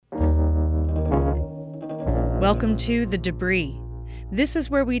Welcome to The Debris. This is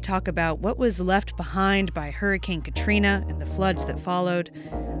where we talk about what was left behind by Hurricane Katrina and the floods that followed.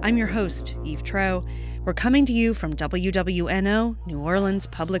 I'm your host, Eve Troe. We're coming to you from WWNO, New Orleans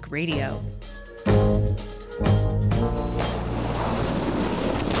Public Radio.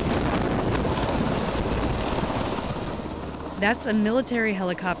 That's a military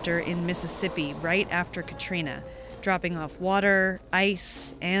helicopter in Mississippi right after Katrina, dropping off water,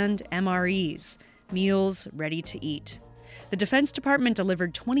 ice, and MREs, meals ready to eat. The Defense Department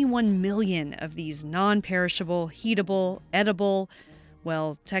delivered 21 million of these non-perishable, heatable, edible,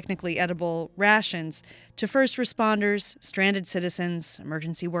 well, technically edible rations to first responders, stranded citizens,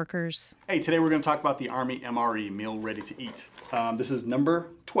 emergency workers. Hey, today we're going to talk about the Army MRE, Meal Ready to Eat. This is number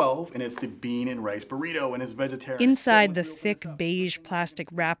 12, and it's the bean and rice burrito, and it's vegetarian. Inside the thick beige plastic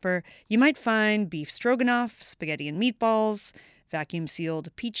wrapper, you might find beef stroganoff, spaghetti and meatballs,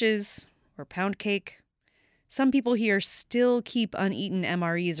 vacuum-sealed peaches, or pound cake. Some people here still keep uneaten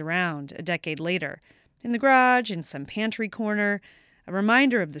MREs around a decade later, in the garage, in some pantry corner, a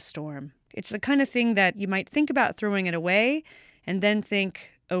reminder of the storm. It's the kind of thing that you might think about throwing it away and then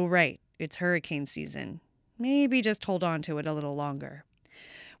think, oh right, it's hurricane season. Maybe just hold on to it a little longer.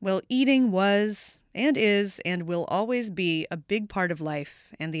 Well, eating was and is and will always be a big part of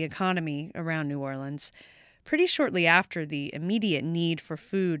life and the economy around New Orleans. Pretty shortly after the immediate need for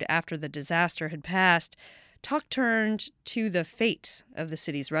food after the disaster had passed, talk turned to the fate of the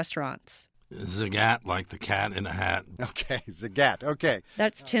city's restaurants. Zagat, like the cat in a hat. Okay, Zagat, okay.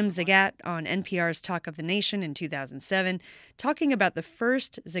 That's Tim Zagat on NPR's Talk of the Nation in 2007, talking about the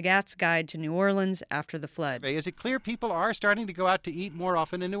first Zagat's Guide to New Orleans after the flood. Is it clear people are starting to go out to eat more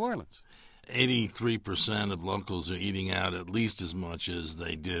often in New Orleans? 83% of locals are eating out at least as much as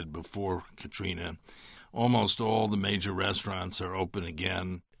they did before Katrina. Almost all the major restaurants are open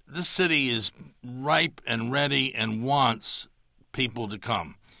again. This city is ripe and ready and wants people to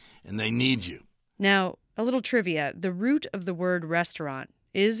come. And they need you. Now, a little trivia. The root of the word restaurant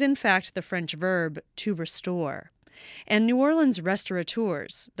is, in fact, the French verb to restore. And New Orleans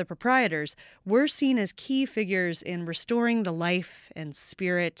restaurateurs, the proprietors, were seen as key figures in restoring the life and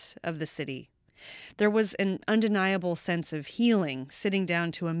spirit of the city. There was an undeniable sense of healing sitting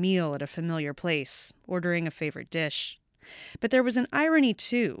down to a meal at a familiar place, ordering a favorite dish. But there was an irony,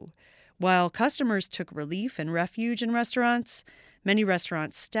 too. While customers took relief and refuge in restaurants, many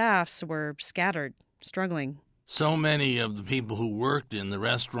restaurant staffs were scattered, struggling. So many of the people who worked in the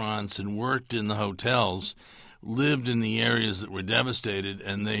restaurants and worked in the hotels lived in the areas that were devastated,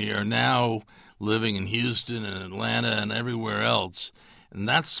 and they are now living in Houston and Atlanta and everywhere else. And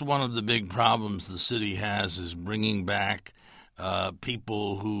that's one of the big problems the city has, is bringing back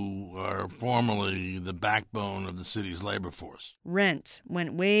people who are formerly the backbone of the city's labor force. Rent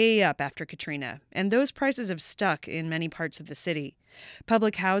went way up after Katrina, and those prices have stuck in many parts of the city.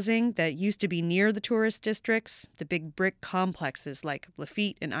 Public housing that used to be near the tourist districts, the big brick complexes like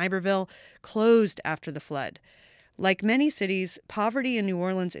Lafitte and Iberville, closed after the flood. Like many cities, poverty in New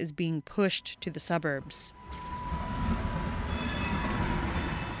Orleans is being pushed to the suburbs.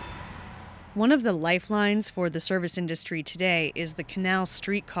 One of the lifelines for the service industry today is the Canal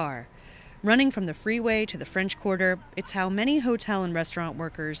streetcar. Running from the freeway to the French Quarter, it's how many hotel and restaurant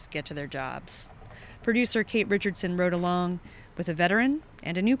workers get to their jobs. Producer Kate Richardson rode along with a veteran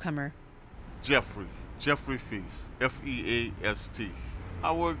and a newcomer. Jeffrey Feast, F-E-A-S-T.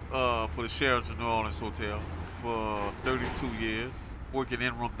 I worked for the Sheraton New Orleans Hotel for 32 years, working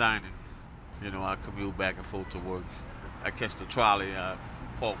in-room dining. You know, I commute back and forth to work. I catch the trolley, I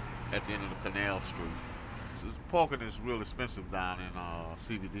park at the end of the Canal Street. Parking is real expensive down in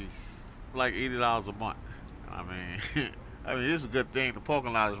CBD, like $80 a month. I mean, it's a good thing. The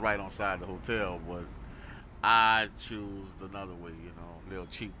parking lot is right on side the hotel, but I choose another way, a little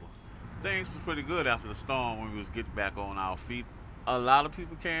cheaper. Things was pretty good after the storm when we was getting back on our feet. A lot of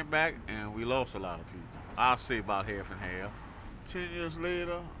people came back, and we lost a lot of people. I'll say about half and half. 10 years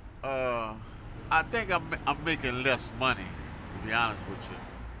later, I think I'm making less money, to be honest with you.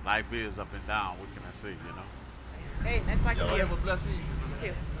 Life is up and down. What can I say, Hey, nice talking to you. Have a blessed evening. You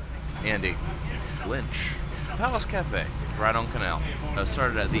too. Andy Lynch, Palace Cafe, right on Canal. I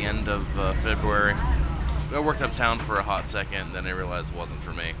started at the end of February. I worked uptown for a hot second, then I realized it wasn't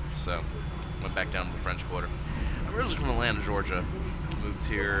for me, so went back down to the French Quarter. I'm originally from Atlanta, Georgia. Moved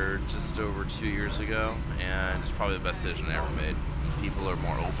here just over 2 years ago, and it's probably the best decision I ever made. People are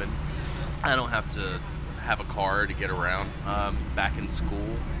more open. I don't have to have a car to get around. Back in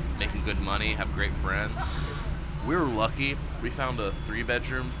school, making good money, have great friends. We were lucky. We found a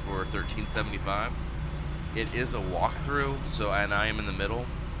 3-bedroom for $13.75. It is a walkthrough, so I am in the middle.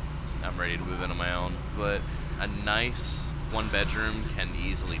 I'm ready to move in on my own, but a nice one-bedroom can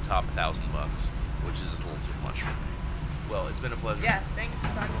easily top $1,000, which is just a little too much for me. Well, it's been a pleasure. Yeah, thanks for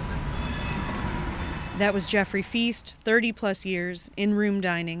talking with me. That was Jeffrey Feast, 30-plus years, in-room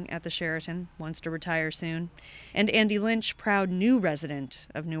dining at the Sheraton, wants to retire soon, and Andy Lynch, proud new resident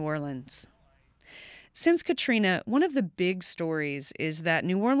of New Orleans. Since Katrina, one of the big stories is that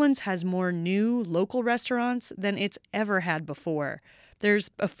New Orleans has more new local restaurants than it's ever had before.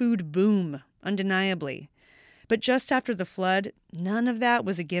 There's a food boom, undeniably. But just after the flood, none of that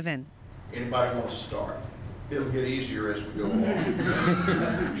was a given. Anybody want to start? It'll get easier as we go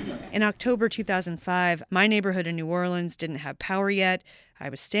along. In October 2005, my neighborhood in New Orleans didn't have power yet. I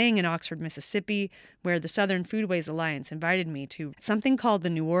was staying in Oxford, Mississippi, where the Southern Foodways Alliance invited me to something called the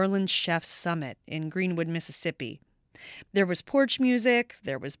New Orleans Chefs Summit in Greenwood, Mississippi. There was porch music,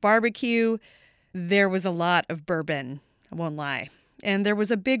 there was barbecue, there was a lot of bourbon, I won't lie. And there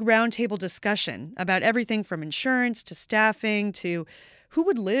was a big roundtable discussion about everything from insurance to staffing to who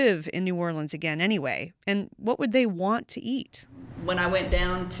would live in New Orleans again anyway, and what would they want to eat? When I went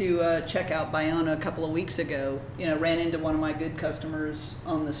down to check out Bayona a couple of weeks ago, ran into one of my good customers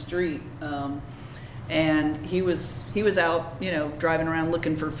on the street, and he was out, driving around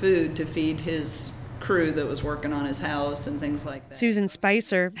looking for food to feed his crew that was working on his house and things like that. Susan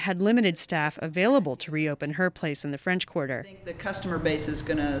Spicer had limited staff available to reopen her place in the French Quarter. I think the customer base is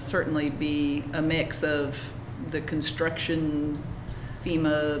going to certainly be a mix of the construction,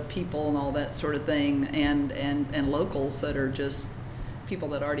 FEMA people and all that sort of thing, and locals that are just people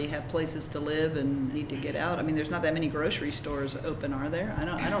that already have places to live and need to get out. I mean, there's not that many grocery stores open, are there? I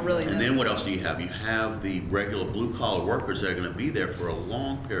don't really know. And then what else do you have? You have the regular blue-collar workers that are going to be there for a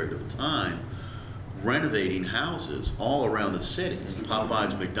long period of time, renovating houses all around the city.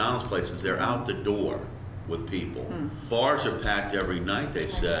 Popeyes, McDonald's places, they're out the door with people. Bars are packed every night, they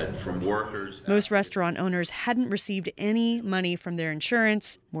said, from workers. Most restaurant owners hadn't received any money from their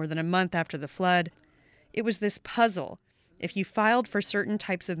insurance more than a month after the flood. It was this puzzle. If you filed for certain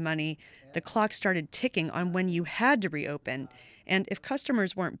types of money, the clock started ticking on when you had to reopen. And if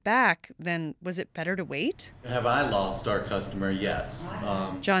customers weren't back, then was it better to wait? Have I lost our customer? Yes.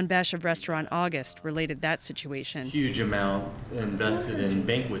 John Besh of Restaurant August related that situation. Huge amount invested in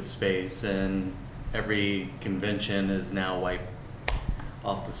banquet space, and every convention is now wiped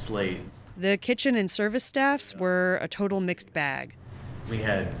off the slate. The kitchen and service staffs were a total mixed bag. We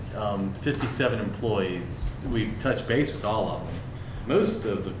had 57 employees. We touched base with all of them. Most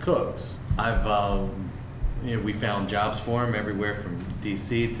of the cooks, we found jobs for them everywhere from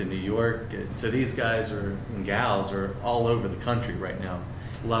DC to New York. So these guys and gals are all over the country right now.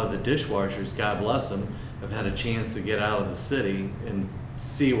 A lot of the dishwashers, God bless them, have had a chance to get out of the city and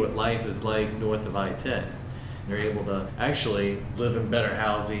see what life is like north of I-10. They're able to actually live in better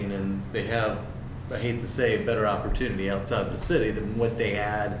housing, and they have, I hate to say, a better opportunity outside the city than what they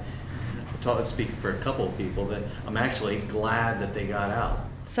had. Speaking for a couple of people, that I'm actually glad that they got out.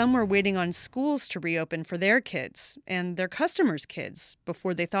 Some were waiting on schools to reopen for their kids and their customers' kids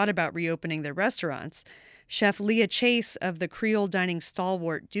before they thought about reopening their restaurants. Chef Leah Chase of the Creole dining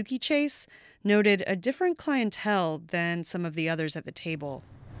stalwart Dookie Chase noted a different clientele than some of the others at the table.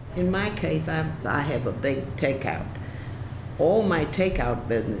 In my case, I have a big takeout. All my takeout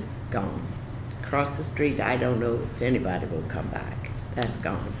business gone. Across the street, I don't know if anybody will come back. That's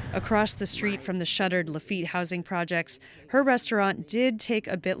gone. Across the street from the shuttered Lafitte housing projects, her restaurant did take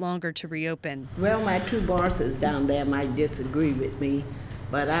a bit longer to reopen. Well, my two bosses down there might disagree with me,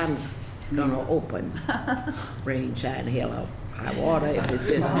 but I'm going to open. Rain, shine, hell, up, high water, if it's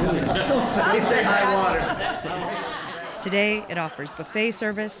just me. They say high water. Today, it offers buffet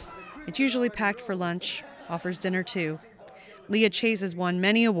service. It's usually packed for lunch, offers dinner too. Leah Chase has won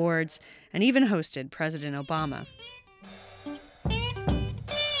many awards and even hosted President Obama.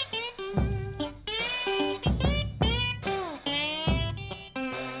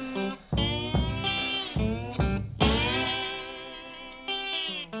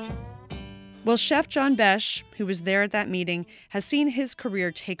 Well, Chef John Besh, who was there at that meeting, has seen his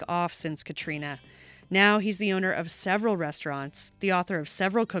career take off since Katrina. Now he's the owner of several restaurants, the author of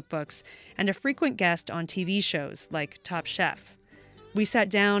several cookbooks, and a frequent guest on TV shows like Top Chef. We sat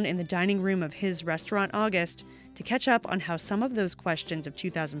down in the dining room of his Restaurant August to catch up on how some of those questions of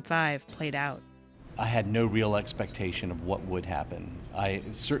 2005 played out. I had no real expectation of what would happen. I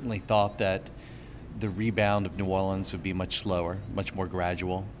certainly thought that the rebound of New Orleans would be much slower, much more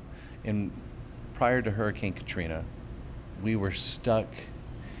gradual. And prior to Hurricane Katrina, we were stuck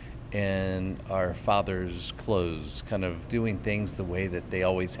in our father's clothes, kind of doing things the way that they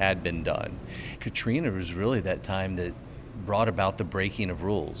always had been done. Katrina was really that time that brought about the breaking of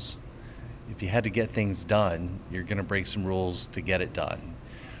rules. If you had to get things done, you're going to break some rules to get it done.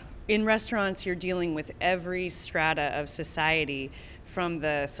 In restaurants, you're dealing with every strata of society, from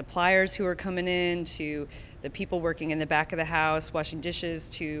the suppliers who are coming in to the people working in the back of the house washing dishes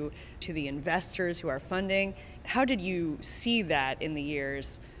to the investors who are funding. How did you see that in the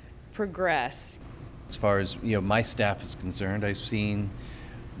years progress? As far as my staff is concerned, I've seen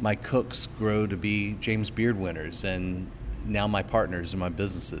my cooks grow to be James Beard winners, and now my partners in my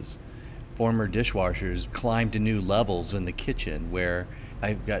businesses. Former dishwashers climb to new levels in the kitchen, where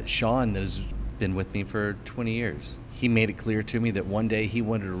I've got Sean that has been with me for 20 years. He made it clear to me that one day he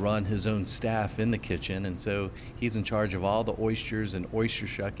wanted to run his own staff in the kitchen, and so he's in charge of all the oysters and oyster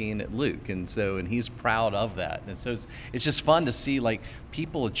shucking at Luke, and he's proud of that. And so it's just fun to see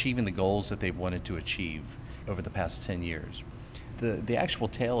people achieving the goals that they've wanted to achieve over the past 10 years. The actual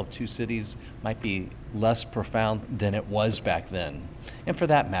tale of two cities might be less profound than it was back then. And for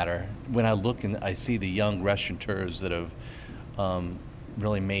that matter, when I look and I see the young restaurateurs that have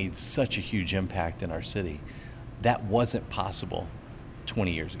really made such a huge impact in our city, that wasn't possible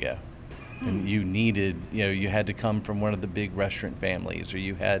 20 years ago. And you needed, you had to come from one of the big restaurant families, or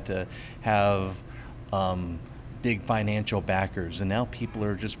you had to have big financial backers. And now people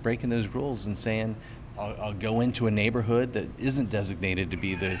are just breaking those rules and saying, I'll go into a neighborhood that isn't designated to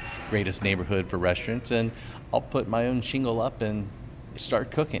be the greatest neighborhood for restaurants, and I'll put my own shingle up and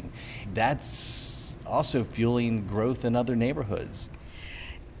start cooking. That's also fueling growth in other neighborhoods.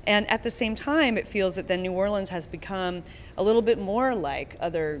 And at the same time, it feels that then New Orleans has become a little bit more like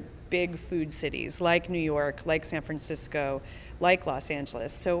other big food cities, like New York, like San Francisco, like Los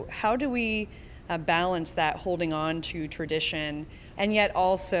Angeles. So how do we balance that holding on to tradition and yet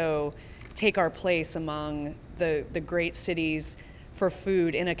also take our place among the great cities for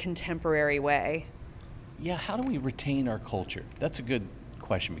food in a contemporary way? Yeah, how do we retain our culture? That's a good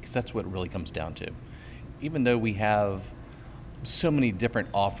question, because that's what it really comes down to. Even though we have so many different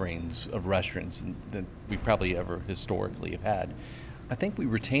offerings of restaurants that we probably ever historically have had, I think we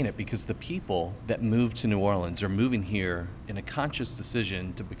retain it because the people that move to New Orleans are moving here in a conscious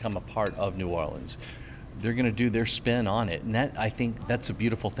decision to become a part of New Orleans. They're going to do their spin on it, and I think that's a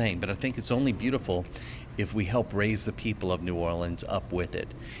beautiful thing. But I think it's only beautiful if we help raise the people of New Orleans up with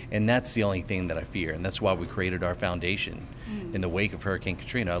it. And that's the only thing that I fear, and that's why we created our foundation. In the wake of Hurricane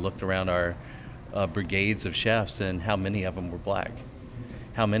Katrina, I looked around our brigades of chefs, and how many of them were black?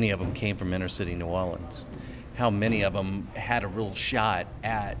 How many of them came from inner city New Orleans? How many of them had a real shot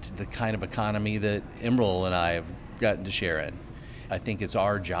at the kind of economy that Emerald and I have gotten to share in? I think it's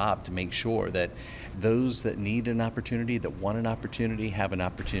our job to make sure that those that need an opportunity, that want an opportunity, have an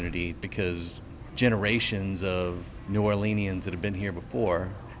opportunity, because generations of New Orleanians that have been here before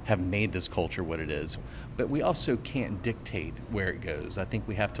have made this culture what it is. But we also can't dictate where it goes. I think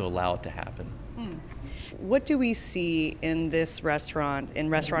we have to allow it to happen. What do we see in this restaurant, in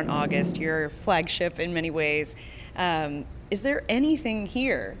Restaurant August, your flagship in many ways? Is there anything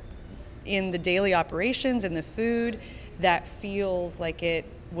here in the daily operations and the food that feels like it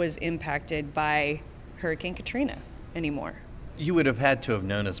was impacted by Hurricane Katrina anymore? You would have had to have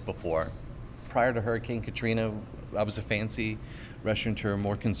known us before. Prior to Hurricane Katrina, I was a fancy restaurateur,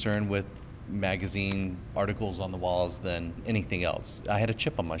 more concerned with magazine articles on the walls than anything else. I had a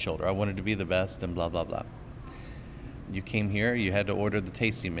chip on my shoulder. I wanted to be the best and blah, blah, blah. You came here, you had to order the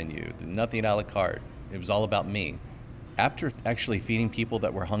tasting menu, nothing a la carte. It was all about me. After actually feeding people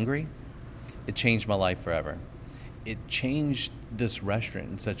that were hungry, it changed my life forever. It changed this restaurant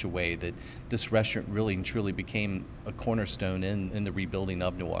in such a way that this restaurant really and truly became a cornerstone in the rebuilding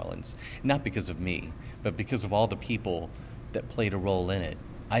of New Orleans. Not because of me, but because of all the people that played a role in it.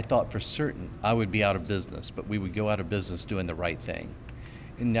 I thought for certain I would be out of business, but we would go out of business doing the right thing.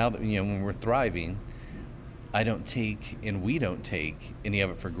 And now that, when we're thriving, I don't take, and we don't take, any of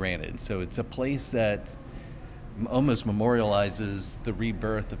it for granted. So it's a place that almost memorializes the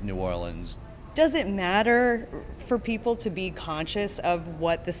rebirth of New Orleans. Does it matter for people to be conscious of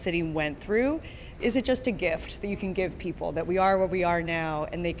what the city went through? Is it just a gift that you can give people, that we are where we are now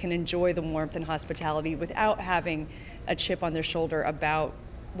and they can enjoy the warmth and hospitality without having a chip on their shoulder about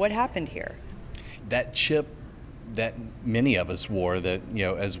what happened here? That chip that many of us wore, that,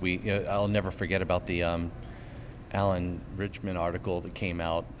 as I'll never forget about the Alan Richmond article that came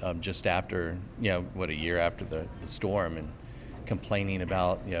out just after, a year after the storm, and complaining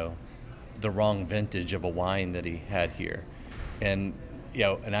about, the wrong vintage of a wine that he had here. And,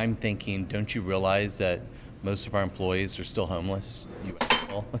 and I'm thinking, don't you realize that most of our employees are still homeless?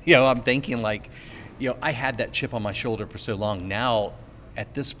 I'm thinking I had that chip on my shoulder for so long. Now,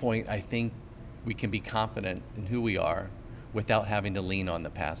 at this point, I think we can be confident in who we are without having to lean on the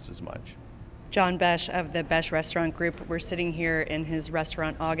past as much. John Besh of the Besh Restaurant Group. We're sitting here in his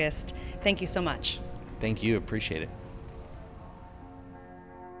restaurant, August. Thank you so much. Thank you. Appreciate it.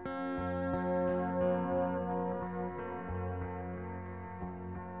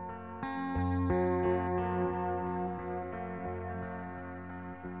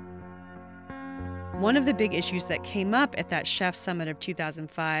 One of the big issues that came up at that chef summit of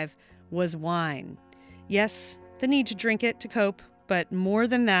 2005 was wine. Yes, the need to drink it to cope, but more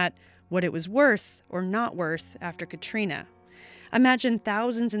than that, what it was worth or not worth after Katrina. Imagine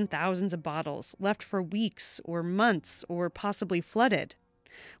thousands and thousands of bottles left for weeks or months or possibly flooded.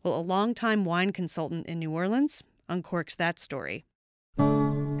 Well, a longtime wine consultant in New Orleans uncorks that story.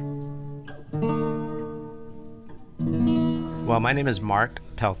 Well, my name is Mark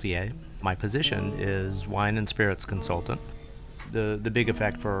Peltier. My position is wine and spirits consultant. The big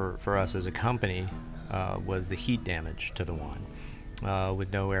effect for us as a company was the heat damage to the wine.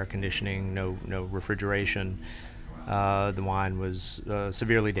 With no air conditioning, no refrigeration, the wine was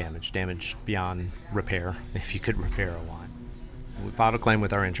severely damaged beyond repair, if you could repair a wine. We filed a claim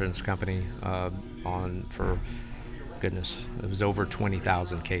with our insurance company for goodness, it was over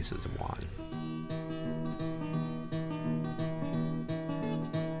 20,000 cases of wine.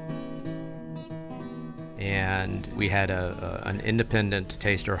 And we had an independent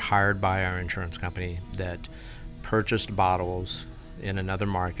taster hired by our insurance company that purchased bottles in another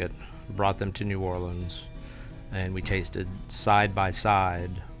market, brought them to New Orleans, and we tasted side by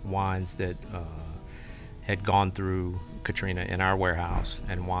side wines that had gone through Katrina in our warehouse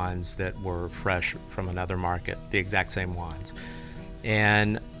and wines that were fresh from another market, the exact same wines.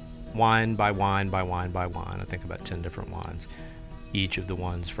 And wine by wine by wine by wine, I think about 10 different wines. Each of the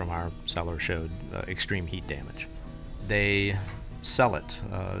ones from our cellar showed extreme heat damage. They sell it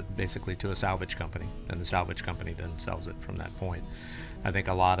basically to a salvage company, and the salvage company then sells it from that point. I think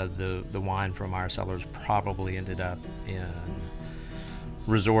a lot of the wine from our cellars probably ended up in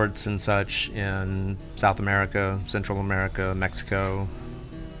resorts and such in South America, Central America, Mexico.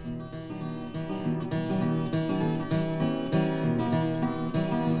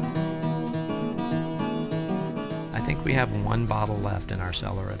 I think we have one bottle left in our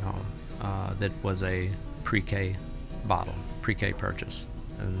cellar at home that was a pre-K bottle, pre-K purchase,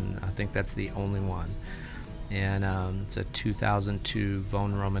 and I think that's the only one. And it's a 2002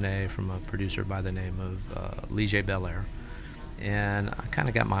 Vosne Romanée from a producer by the name of Ligier Belair, and I kind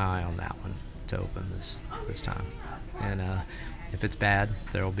of got my eye on that one to open this time. And if it's bad,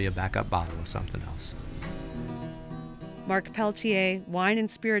 there will be a backup bottle of something else. Mark Peltier, wine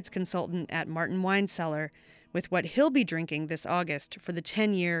and spirits consultant at Martin Wine Cellar, with what he'll be drinking this August for the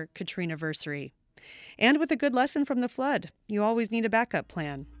 10-year Katrina-versary. And with a good lesson from the flood, you always need a backup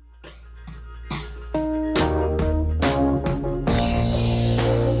plan.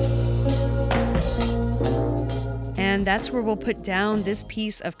 And that's where we'll put down this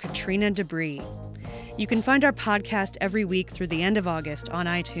piece of Katrina debris. You can find our podcast every week through the end of August on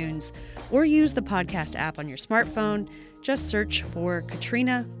iTunes, or use the podcast app on your smartphone. Just search for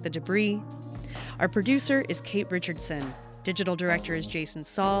Katrina, the Debris. Our producer is Kate Richardson. Digital director is Jason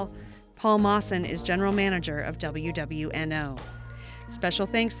Saul. Paul Mawson is general manager of WWNO. Special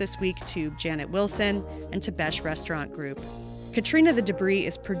thanks this week to Janet Wilson and to Besh Restaurant Group. Katrina the Debris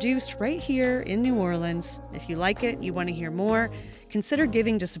is produced right here in New Orleans. If you like it, you want to hear more, consider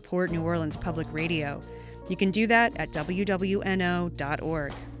giving to support New Orleans Public Radio. You can do that at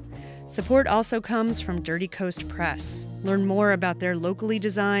WWNO.org. Support also comes from Dirty Coast Press. Learn more about their locally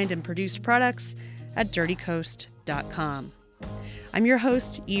designed and produced products at dirtycoast.com. I'm your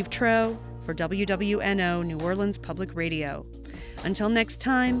host, Eve Troe, for WWNO New Orleans Public Radio. Until next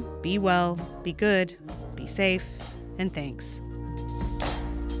time, be well, be good, be safe, and thanks.